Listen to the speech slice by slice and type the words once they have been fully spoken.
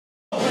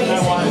Oh,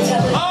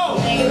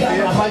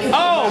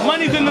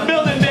 money's in the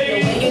building,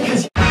 baby.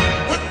 With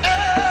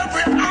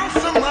every ounce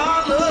of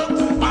my love,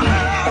 I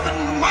have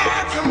in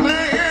my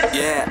command.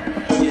 Yeah.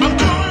 I'm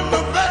doing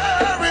the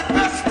very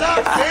best I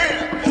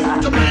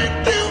can to make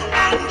you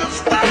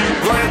understand.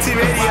 Royalty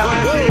Radio.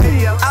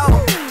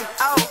 Oh,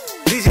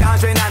 DJ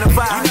Andre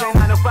 905.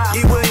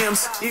 E.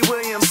 Williams,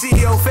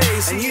 CEO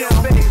Face, and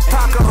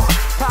Paco,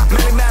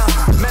 Melly Mel,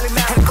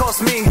 and it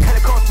cost me.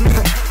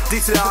 D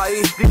to the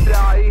R.E.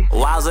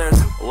 Wowzers.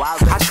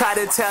 I try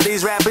to tell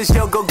these rappers,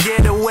 yo, go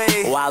get away.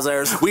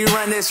 Wowzers. We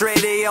run this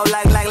radio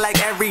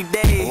like every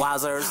day.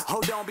 Wowzers.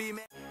 Oh, don't be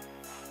mad.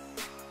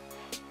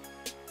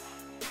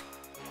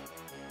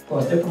 Of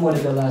course, they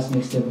promoted their last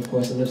mixtape, of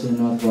course, It Lives in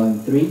the North Volume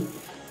 3.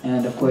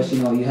 And of course,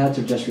 you know, you had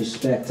to just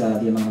respect the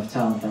amount of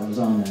talent that was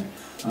on there.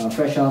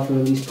 Fresh off the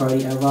release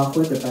party at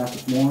Rockwood, they're back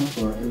with more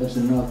for It Lives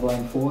in the North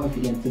Volume 4. If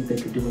you didn't think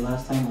they could do it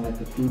last time, I like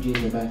the Fugees,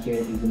 they're back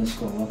here even the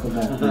score. Welcome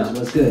back, please.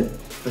 What's good?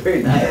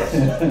 Very nice.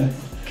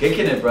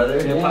 Kicking it,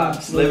 brother. Hip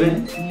hop's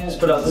living. Just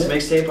put out this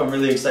mixtape. I'm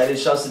really excited.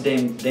 Shouts to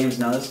Dames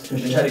Nuz. Sure.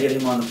 Try to get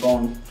him on the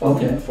phone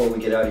before we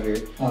get out of here.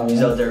 Oh, He's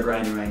yeah. out there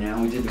grinding right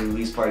now. We did the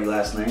release party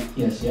last night.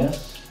 Yes.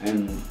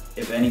 And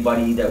if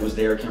anybody that was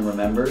there can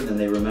remember, then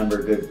they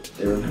remember a good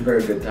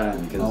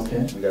time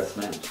because we got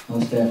smashed.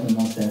 Most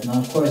definitely. Now,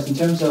 of course, in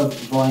terms of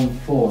Volume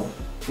 4,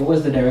 what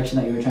was the direction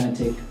that you were trying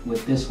to take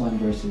with this one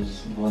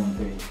versus Volume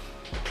 3?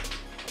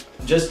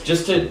 Just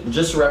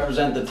to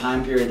represent the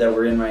time period that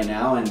we're in right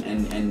now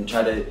and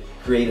try to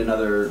create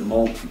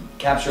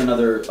capture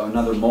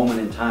another moment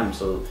in time.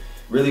 So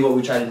really what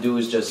we try to do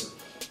is just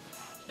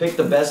pick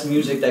the best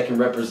music that can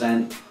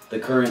represent the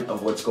current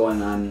of what's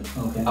going on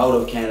out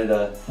of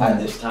Canada at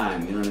this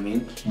time, you know what I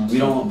mean?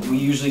 We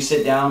usually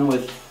sit down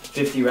with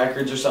 50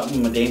 records or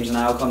something, Dames and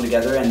I will come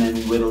together and then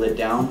we whittle it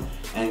down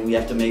and we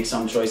have to make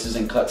some choices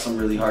and cut some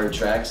really hard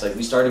tracks. Like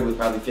we started with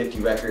probably 50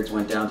 records,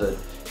 went down to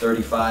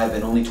 35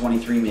 and only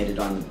 23 made it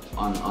on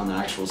the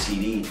actual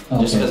CD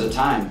just because of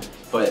time.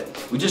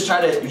 But we just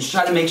try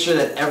to make sure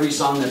that every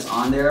song that's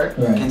on there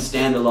can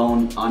stand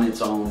alone on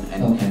its own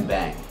and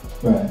bang.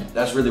 Right.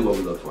 That's really what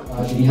we look for.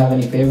 Did you have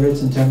any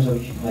favorites in terms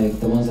of like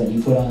the ones that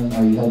you put on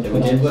or you helped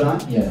put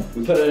on? Yeah.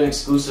 We put an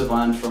exclusive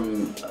on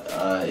from,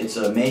 it's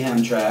a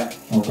Mayhem track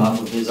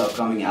off of his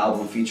upcoming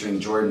album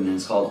featuring Jordan, and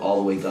it's called All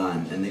the Way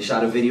Gone. And they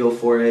shot a video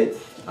for it.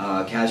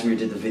 Kashmir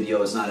did the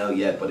video. It's not out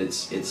yet, but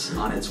it's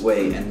on its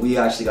way. And we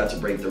actually got to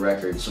break the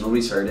record, so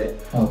nobody's heard it.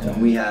 And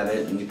we have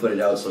it, and we put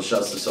it out. So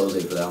shouts to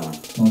Soze for that one.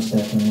 Most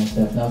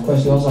definitely. Now, of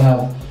course, you also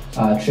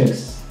have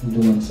Tricks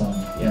doing some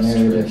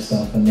narrative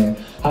stuff in there.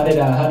 How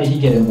did he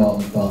get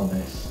involved with all of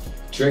this?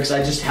 Tricks,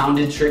 I just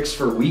hounded Tricks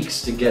for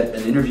weeks to get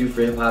an interview for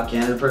Hip Hop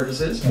Canada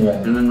purposes.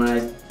 And then when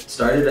I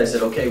started, I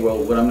said, okay,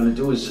 well, what I'm going to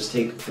do is just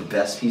take the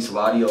best piece of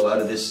audio out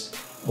of this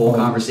whole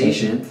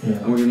conversation, and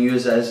we're going to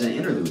use it as an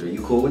interlude. Are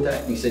you cool with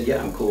that? And he said,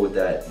 yeah, I'm cool with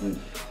that. And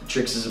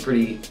Tricks is a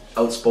pretty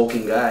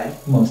outspoken guy.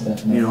 Most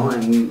definitely. You know,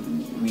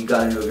 and we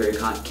got into a very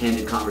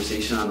candid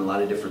conversation on a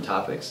lot of different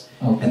topics.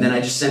 And then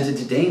I just sent it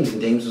to Dames, and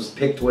Dames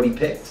picked what he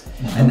picked.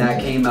 And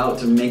that came out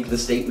to make the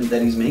statement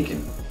that he's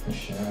making. For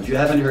sure. If you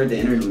haven't heard the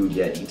interlude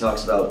yet, he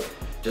talks about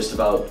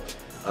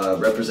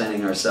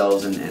representing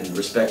ourselves and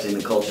respecting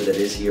the culture that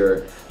is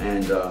here,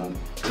 and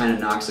kind of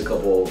knocks a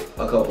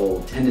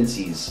couple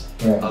tendencies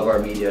of our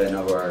media and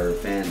of our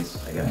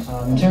fans, I guess.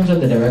 In terms of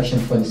the direction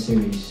for the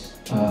series,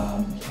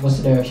 what's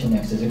the direction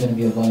next? Is it going to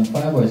be a Volume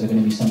 5, or is it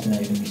going to be something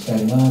that you're going to be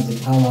starting on?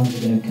 How long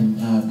is it going to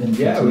continue?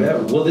 Yeah.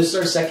 Well, this is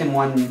our second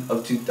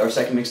our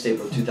second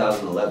mixtape of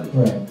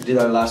 2011. We did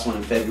our last one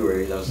in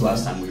February. That was the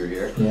last time we were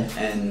here.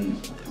 And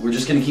we're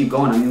just going to keep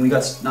going. I mean, we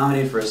got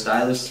nominated for a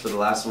stylist for the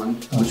last one,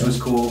 which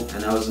was cool,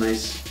 and that was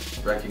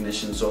nice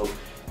recognition. So,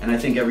 and I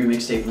think every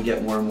mixtape we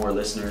get more and more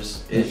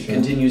listeners. It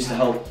continues to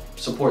help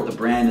support the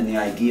brand and the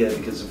idea,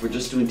 because if we're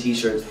just doing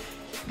t-shirts,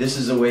 this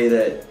is a way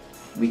that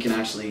we can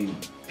actually,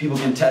 people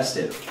can test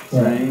it.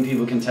 Right?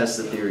 People can test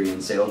the theory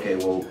and say, okay,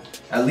 well,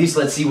 at least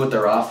let's see what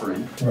they're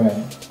offering,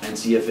 and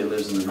see if it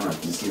lives in the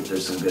North, and see if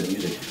there's some good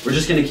music. We're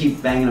just gonna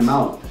keep banging them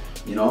out,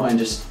 you know, and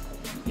just,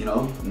 you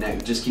know,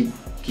 just keep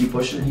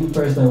pushing it. You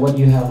personally, what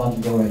do you have on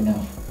the go right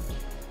now?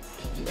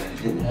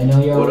 I know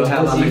you're always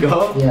busy. On the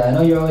go? Yeah, I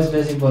know you're always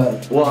busy,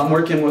 but... Well, I'm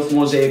working with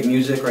Mosaic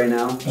Music right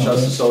now.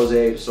 Shouts to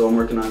Soze, so I'm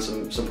working on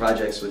some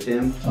projects with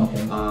him.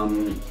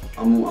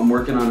 I'm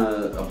working on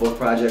a book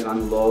project on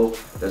the low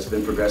that's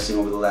been progressing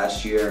over the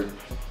last year.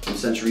 I'm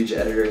Century Reach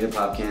editor at Hip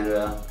Hop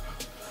Canada.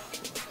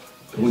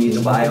 Who Needs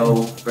a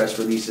Bio, press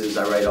releases,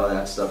 I write all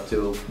that stuff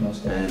too.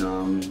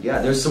 And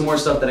yeah, there's some more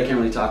stuff that I can't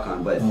really talk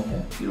on, but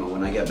you know,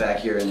 when I get back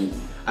here, and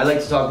I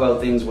like to talk about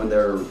things when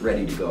they're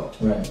ready to go.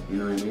 You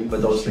know what I mean?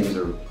 But those things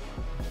are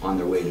on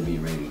their way to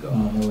being ready to go.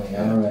 On their way,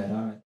 alright.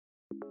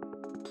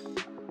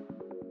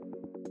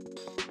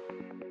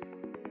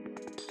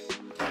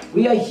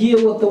 We are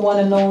here with the one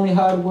and only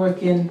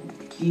hard-working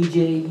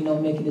DJ, you know,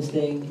 making his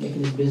thing,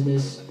 making his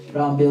business,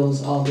 Brown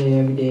Bills all day,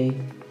 every day.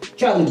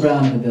 Charlie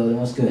Brown in the building,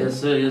 what's good?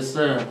 Yes,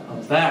 sir.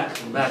 I'm back.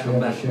 I'm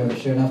back.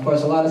 Sure. Now, of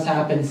course, a lot has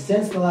happened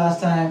since the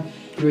last time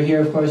you're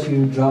here, of course,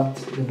 you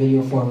dropped the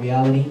video for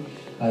Reality.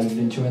 You've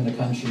been touring the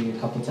country a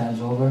couple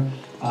times over.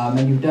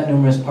 And you've done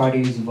numerous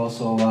parties. You've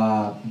also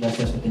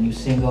blessed us with a new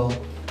single.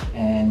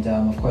 And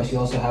of course, you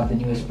also have the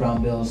newest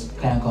Brown Bills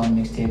CanCon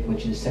mixtape,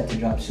 which is set to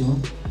drop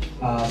soon.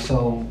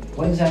 So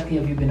what exactly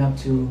have you been up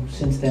to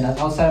since then?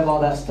 Outside of all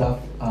that stuff,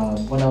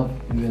 what else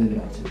have you really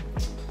been up to?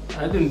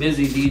 I've been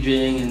busy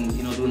DJing and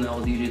doing the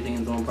whole DJ thing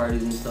and throwing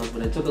parties and stuff,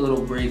 but I took a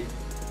little break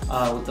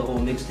with the whole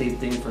mixtape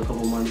thing for a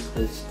couple months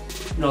because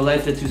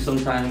life hits you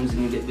sometimes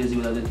and you get busy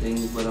with other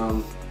things. But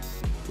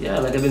yeah,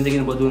 like I've been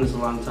thinking about doing this a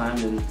long time,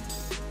 and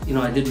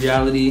I did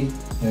Reality.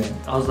 Yeah.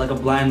 I was like a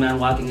blind man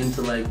walking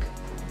into the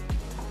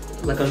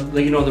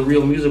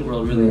real music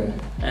world, really. Yeah.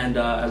 And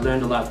I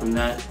learned a lot from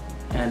that.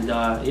 And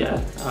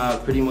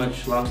pretty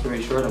much, long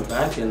story short, I'm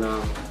back and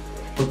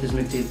put this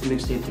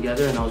mixtape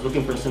together, and I was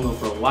looking for a single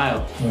for a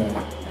while.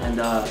 Yeah. And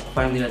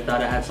finally I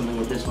thought I had something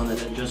with this one that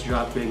had just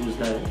dropped, Greg Was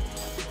Dead.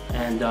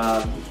 And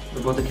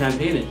we're about to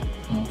campaign it.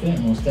 Okay,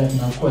 most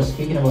definitely. Of course,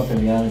 speaking about the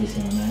Reality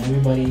single, man,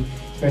 everybody,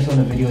 especially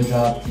when the video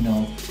dropped,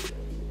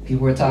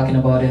 people were talking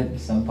about it,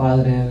 some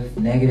positive,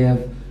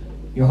 negative.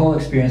 Your whole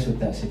experience with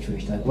that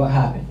situation, like what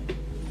happened?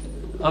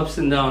 Ups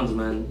and downs,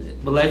 man.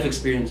 But life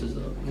experiences,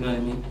 though. You know what I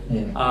mean?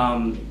 Yeah.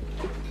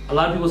 A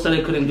lot of people said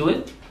I couldn't do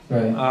it.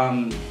 Right.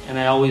 And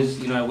I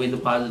always, I weighed the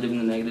positive and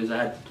the negatives. I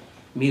had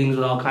meetings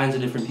with all kinds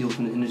of different people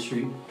from the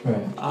industry.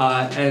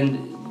 Right.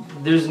 And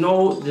there's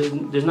not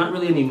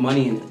really any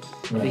money in it.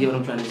 Right. You get what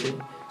I'm trying to say?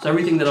 So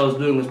everything that I was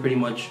doing was pretty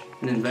much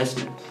an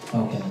investment.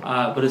 Okay.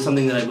 But it's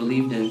something that I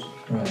believed in.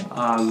 Right.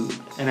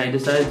 And I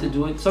decided to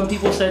do it. Some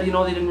people said, they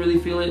didn't really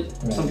feel it.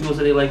 Right. Some people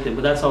said they liked it,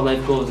 but that's how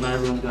life goes. Not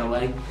everyone's gonna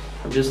like.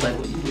 I'm just like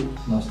what you do.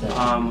 Most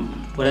definitely.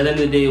 But at the end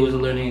of the day, it was a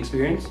learning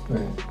experience.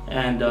 Right.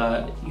 And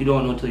you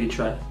don't know until you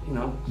try,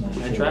 No,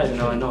 and I tried, and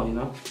now I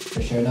know,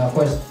 For sure. Now, of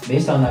course,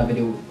 based on that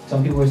video,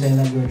 some people were saying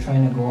that you were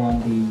trying to go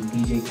on the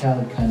DJ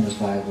Khaled kind of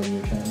vibe when you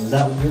were trying. Was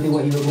that really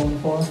what you were going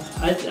for?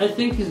 I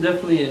think he's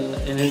definitely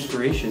an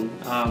inspiration.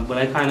 But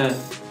I kind of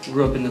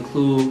grew up in the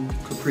Clue,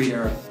 Capri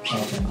era.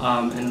 Okay.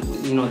 And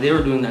they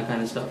were doing that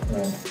kind of stuff.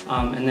 Right.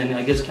 And then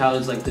I guess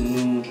Khaled's like the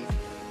new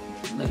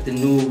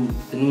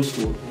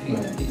school.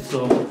 Right.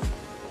 So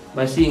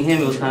by seeing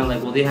him, it was kind of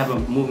like, well, they have a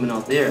movement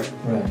out there.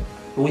 Right.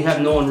 But we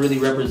have no one really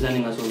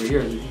representing us over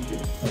here as a DJ.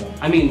 Right.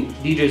 I mean,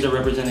 DJs are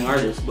representing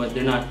artists, but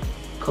they're not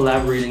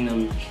collaborating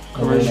them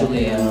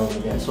commercially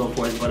and so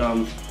forth. But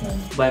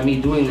by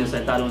me doing this,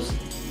 I thought it was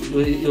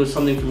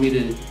something for me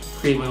to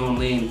create my own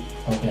lane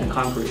and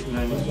conquer it. You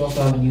know what I mean? You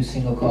also have a new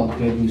single called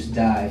Grey Goose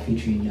Die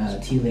featuring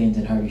T-Lanez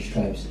and Harvey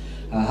Stripes.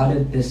 How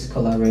did this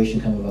collaboration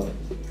come about?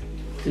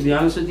 To be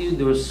honest with you,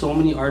 there were so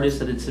many artists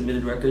that had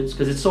submitted records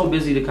because it's so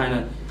busy to kind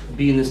of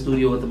be in the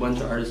studio with a bunch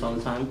of artists all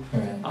the time.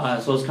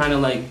 Right. So it's kind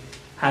of like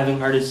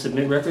having artists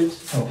submit records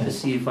to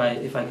see if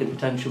I could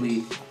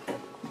potentially,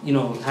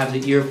 have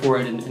the ear for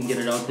it and get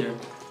it out there.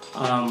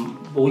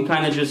 But we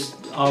kind of just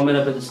all met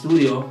up at the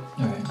studio.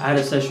 Right. I had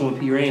a session with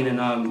P. Rain, and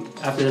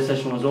after that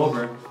session was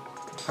over,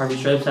 Harvey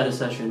Stripes had a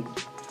session.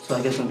 So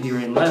I guess when P.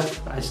 Rain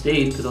left, I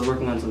stayed because I was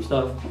working on some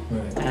stuff.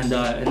 Right. And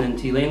then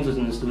T-Lanez was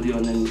in the studio,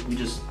 and then we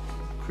just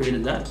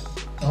created that.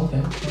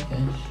 Okay.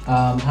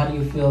 How do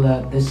you feel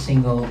that this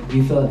single? Do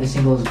you feel that this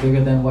single is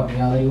bigger than what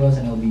Reality was,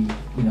 and it'll be,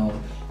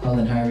 held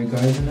in higher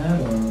regards than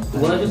that? Or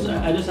well,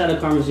 I just had a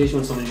conversation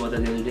with somebody about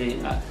that the other day.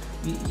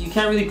 You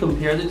can't really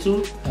compare the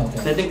two.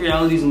 Okay. I think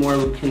Reality is more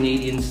of a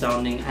Canadian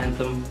sounding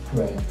anthem.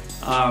 Right.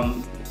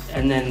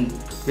 And then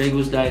Greg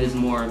Was Died is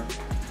more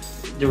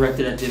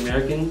directed at the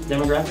American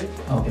demographic.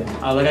 Okay.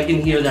 Like I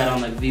can hear that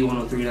on like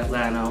V103 in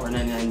Atlanta or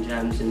 99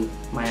 Gems in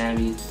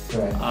Miami.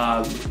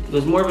 Right. It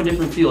was more of a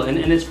different feel, and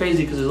it's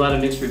crazy because there's a lot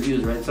of mixed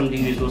reviews, right? Some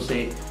DJs will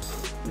say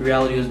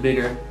Reality was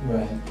bigger.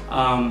 Right.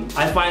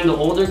 I find the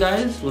older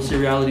guys will say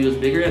Reality was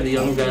bigger, and the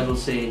younger guys will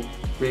say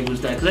Greg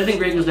Was Dead, because I think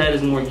Greg Was Dead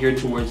is more geared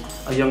towards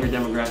a younger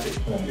demographic.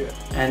 Right.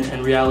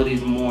 And Reality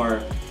is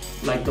more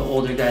like the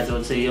older guys that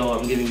would say, yo,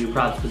 I'm giving you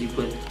props because you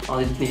put all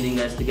these Canadian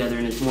guys together,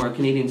 and it's more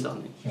Canadian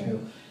sounding. Right.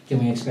 Can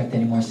we expect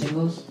any more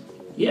singles?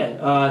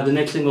 Yeah, the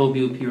next single will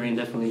be with P. Rain,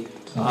 definitely.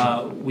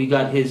 Okay. We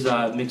got his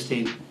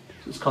mixtape.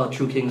 It's called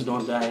True Kings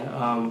Don't Die,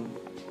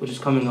 which is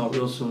coming out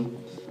real soon.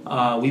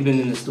 We've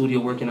been in the studio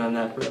working on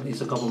that for at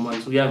least a couple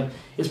months.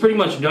 It's pretty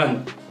much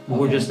done. But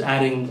we're just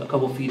adding a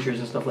couple features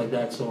and stuff like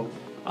that. So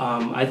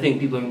I think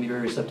people are gonna be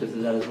very receptive to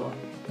that as well.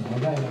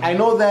 I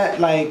know that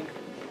like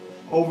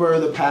over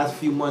the past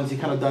few months, you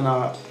kind of done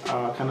a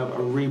kind of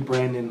a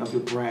rebranding of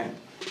your brand.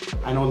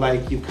 I know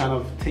like you've kind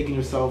of taken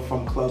yourself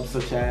from clubs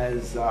such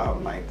as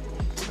like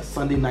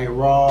Sunday Night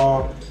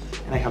Raw,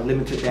 and I have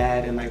Limited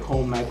That, and like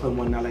Home Nightclub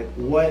one. Now, like,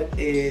 what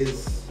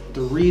is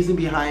the reason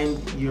behind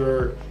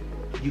you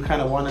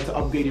kind of wanted to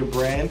upgrade your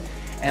brand,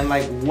 and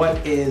like what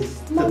is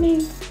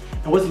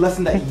what's the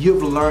lesson that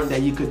you've learned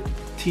that you could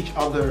teach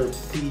other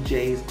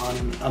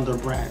DJs on their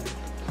brand?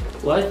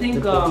 Well, I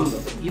think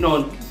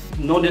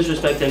no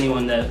disrespect to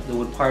anyone that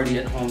would party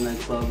at Home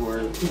Nightclub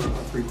or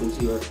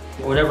Frequency or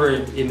whatever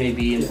it may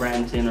be in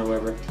Brampton or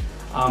wherever.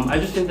 I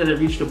just think that it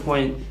reached a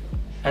point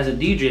as a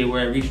DJ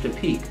where I reached a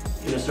peak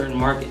in a certain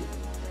market.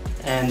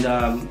 and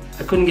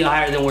I couldn't get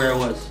higher than where I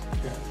was,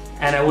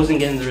 and I wasn't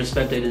getting the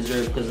respect I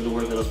deserved because of the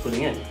work that I was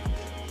putting in.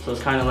 So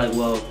it's kind of like,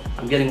 well,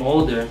 I'm getting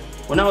older.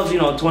 When I was,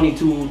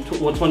 22,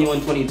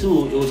 21,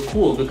 22, it was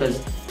cool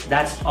because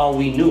that's all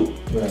we knew.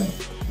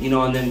 Right.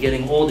 And then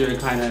getting older, it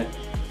kind of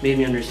made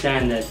me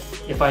understand that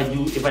if I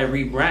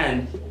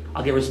rebrand,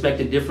 I'll get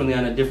respected differently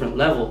on a different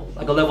level,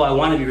 like a level I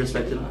want to be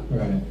respected on.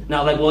 Right.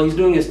 Not like, well, he's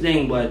doing his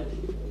thing, but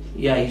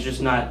yeah, he's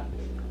just not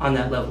on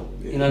that level.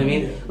 You know what I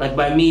mean? Yeah. Like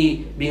by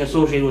me being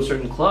associated with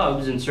certain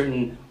clubs and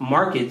certain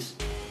markets,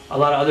 a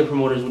lot of other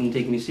promoters wouldn't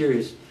take me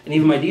serious, and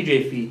even my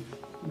DJ fee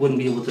wouldn't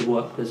be able to go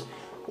up because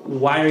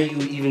why are you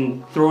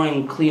even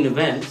throwing clean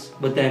events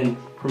but then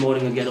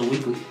promoting a ghetto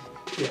weekly?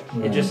 Yeah.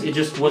 Right. It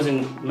just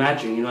wasn't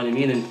matching. You know what I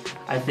mean? And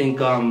I think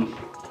I'm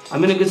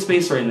in a good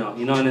space right now.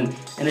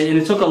 And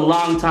it took a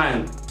long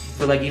time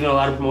for like even a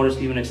lot of promoters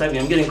to even accept me.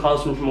 I'm getting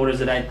calls from promoters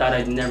that I thought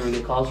I'd never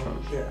get calls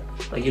from. Yeah.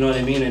 Like, you know what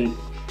I mean? And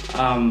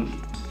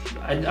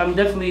I'm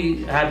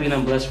definitely happy and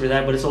I'm blessed for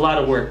that, but it's a lot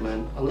of work,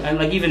 man. And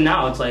like even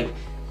now, it's like,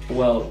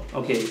 well,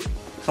 okay,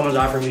 someone's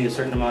offering me a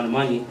certain amount of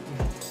money,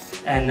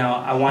 and now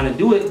I want to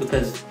do it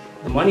because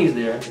the money's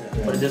there,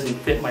 but it doesn't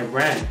fit my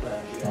brand.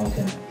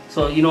 Okay.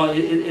 So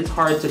it's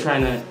hard to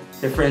kind of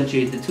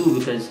differentiate the two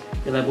because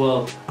you're like,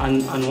 well,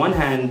 on one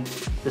hand,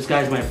 this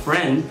guy's my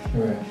friend,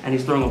 Right. and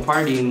he's throwing a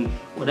party and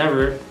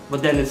whatever,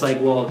 but then it's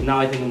like, well, now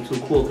I think I'm too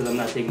cool because I'm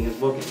not taking his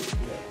booking.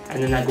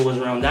 And then that goes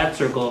around that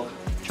circle.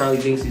 Charlie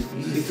thinks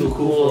he's too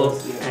cool,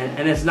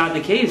 and it's not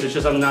the case. It's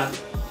just I'm not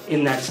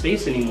in that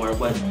space anymore.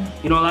 But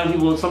a lot of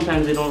people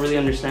sometimes they don't really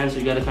understand, so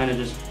you got to kind of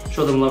just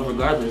show them love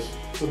regardless.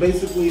 So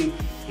basically,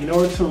 in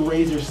order to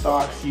raise your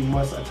stocks, you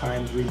must at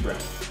times rebrand.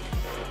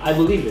 I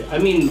believe it. I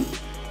mean,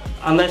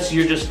 unless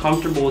you're just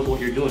comfortable with what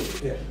you're doing.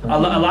 Yeah. A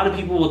lot of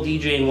people will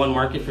DJ in one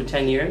market for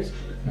 10 years,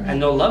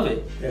 and they'll love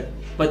it. Yeah.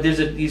 But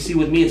you see,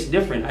 with me, it's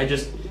different.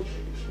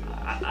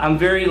 I'm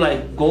very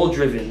like goal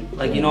driven.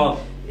 Like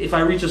if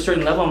I reach a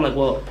certain level, I'm like,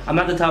 well, I'm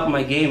at the top of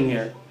my game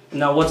here.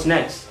 Now what's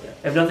next?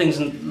 If nothing's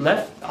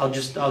left, I'll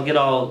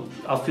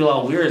feel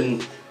all weird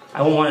and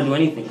I won't want to do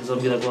anything because I'll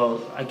be like,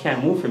 well, I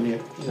can't move from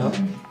here. Yeah.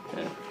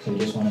 So you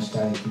just want to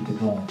start and keep it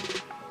going.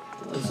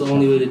 That's the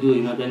only way to do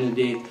it. At the end of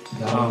the day, You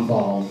gotta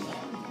evolve.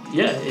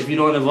 yeah. If you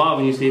don't evolve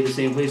and you stay at the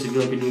same place, you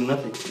feel like you're doing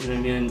nothing. You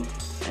know what I mean?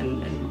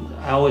 And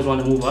I always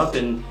want to move up.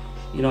 And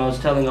I was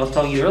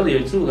telling you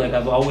earlier too. Like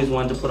I've always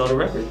wanted to put out a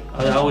record.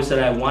 I always said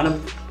I want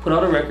to put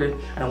out a record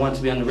and I want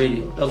to be on the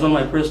radio. That was one of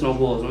my personal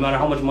goals. No matter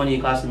how much money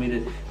it costed me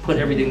to put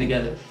everything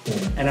together.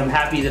 And I'm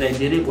happy that I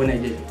did it when I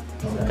did it.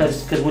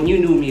 Because when you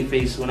knew me,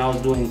 Face, when I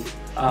was doing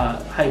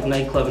Hype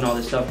Nightclub and all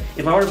this stuff,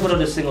 if I were to put out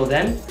a single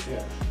then,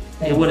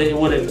 it would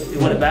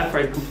have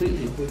backfired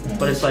completely.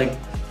 But it's like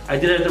I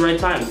did it at the right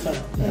time.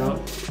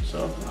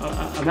 So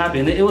I'm happy.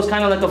 And it was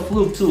kind of like a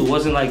fluke too. It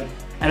wasn't like.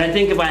 And I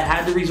think if I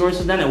had the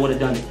resources then, I would have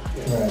done it.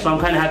 Right. So I'm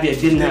kind of happy I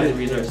didn't have the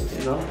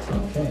resources,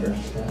 Okay,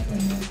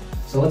 definitely.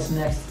 So what's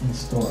next in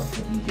store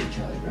for DJ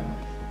Charlie Brown?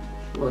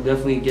 Well,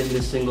 definitely getting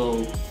this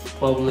single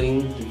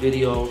bubbling, the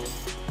video.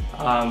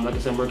 Like I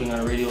said, I'm working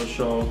on a radio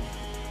show.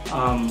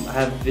 I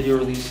have video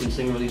release and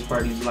single release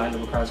parties lined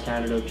up across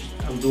Canada.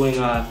 I'm doing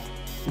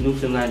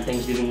Newfoundland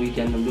Thanksgiving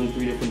weekend. I'm doing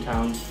 3 different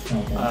towns.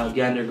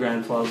 Gander,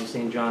 Grand Falls, and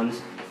St.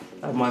 John's.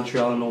 I have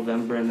Montreal in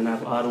November, and then I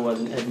have Ottawa,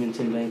 and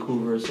Edmonton,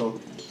 Vancouver. So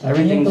Have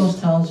those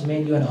towns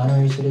made you an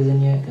honorary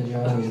citizen yet? Because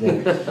you're always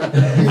there.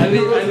 I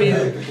mean,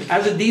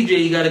 as a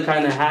DJ, you got to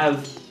kind of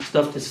have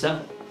stuff to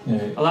sell.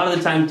 Right. A lot of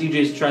the time,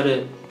 DJs try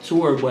to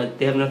tour, but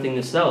they have nothing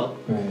to sell.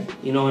 Right.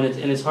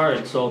 And it's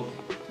hard. So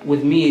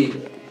with me,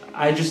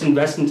 I just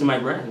invest into my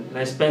brand, and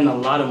I spend a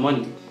lot of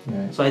money.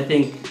 Right. So I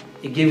think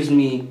it gives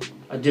me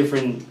a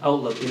different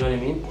outlook. You know what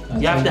I mean?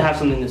 You have to have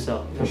something to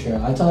sell. For sure.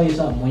 I'll tell you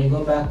something. When you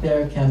go back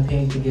there,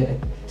 campaign to get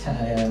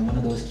one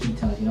of those key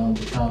towns.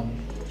 The town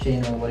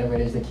chain or whatever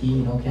it is, the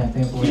key.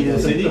 Campaign for Key to the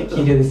city?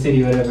 Key to the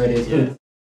city, whatever it is. Yeah.